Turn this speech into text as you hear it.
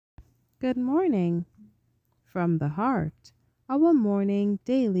Good morning from the heart, our morning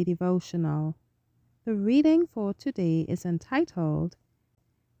daily devotional. The reading for today is entitled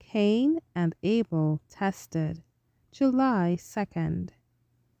Cain and Abel Tested, July 2nd.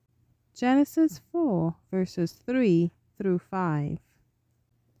 Genesis 4 verses 3 through 5.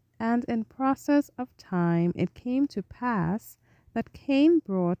 And in process of time it came to pass that Cain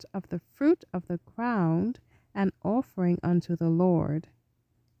brought of the fruit of the ground an offering unto the Lord.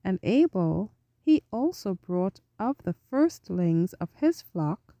 And Abel, he also brought of the firstlings of his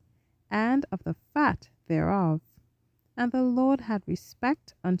flock, and of the fat thereof. And the Lord had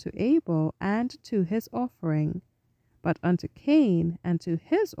respect unto Abel and to his offering, but unto Cain and to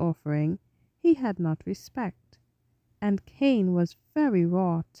his offering he had not respect. And Cain was very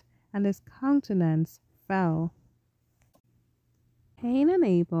wroth, and his countenance fell. Cain and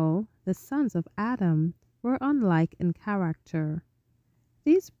Abel, the sons of Adam, were unlike in character.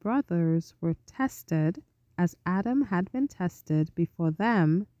 These brothers were tested, as Adam had been tested before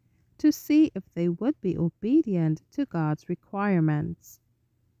them, to see if they would be obedient to God's requirements.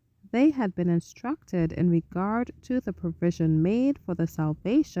 They had been instructed in regard to the provision made for the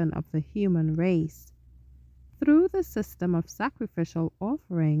salvation of the human race. Through the system of sacrificial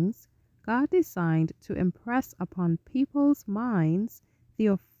offerings, God designed to impress upon people's minds the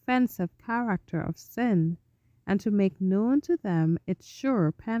offensive character of sin, and to make known to them its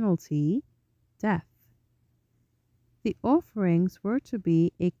sure penalty, death. The offerings were to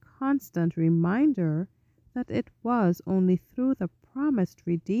be a constant reminder that it was only through the promised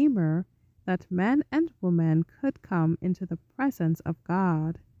Redeemer that men and women could come into the presence of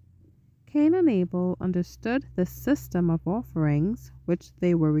God. Cain and Abel understood the system of offerings which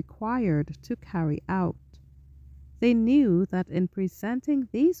they were required to carry out. They knew that in presenting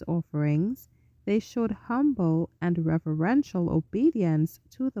these offerings, they showed humble and reverential obedience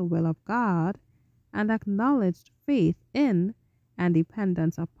to the will of God, and acknowledged faith in and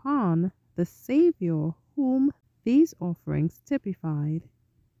dependence upon the Savior whom these offerings typified.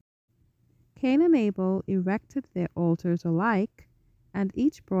 Cain and Abel erected their altars alike, and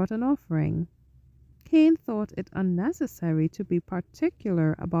each brought an offering. Cain thought it unnecessary to be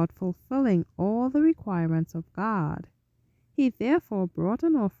particular about fulfilling all the requirements of God. He therefore brought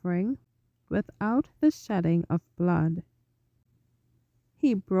an offering without the shedding of blood.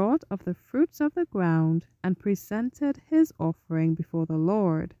 He brought of the fruits of the ground and presented his offering before the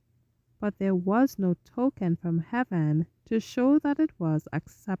Lord, but there was no token from heaven to show that it was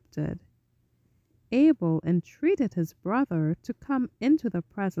accepted. Abel entreated his brother to come into the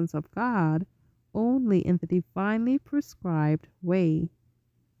presence of God only in the divinely prescribed way.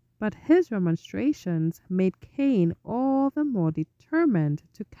 But his remonstrations made Cain all the more determined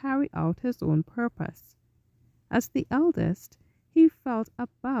to carry out his own purpose. As the eldest, he felt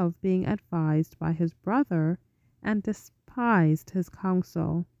above being advised by his brother and despised his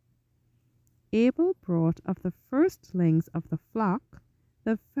counsel. Abel brought of the firstlings of the flock,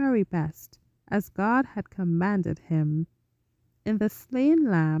 the very best, as God had commanded him. In the slain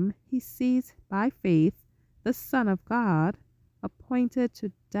lamb he sees by faith the Son of God, appointed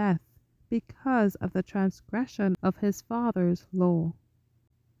to death because of the transgression of his father's law.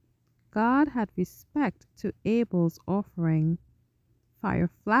 God had respect to Abel's offering. Fire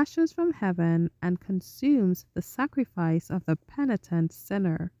flashes from heaven and consumes the sacrifice of the penitent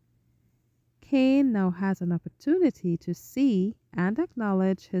sinner. Cain now has an opportunity to see and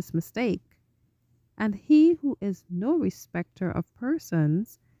acknowledge his mistake, and he who is no respecter of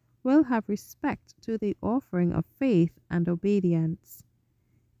persons will have respect to the offering of faith and obedience.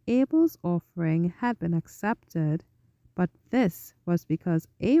 Abel's offering had been accepted, but this was because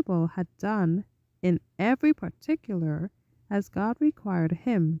Abel had done in every particular as God required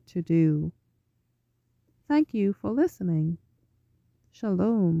him to do. Thank you for listening.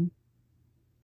 Shalom.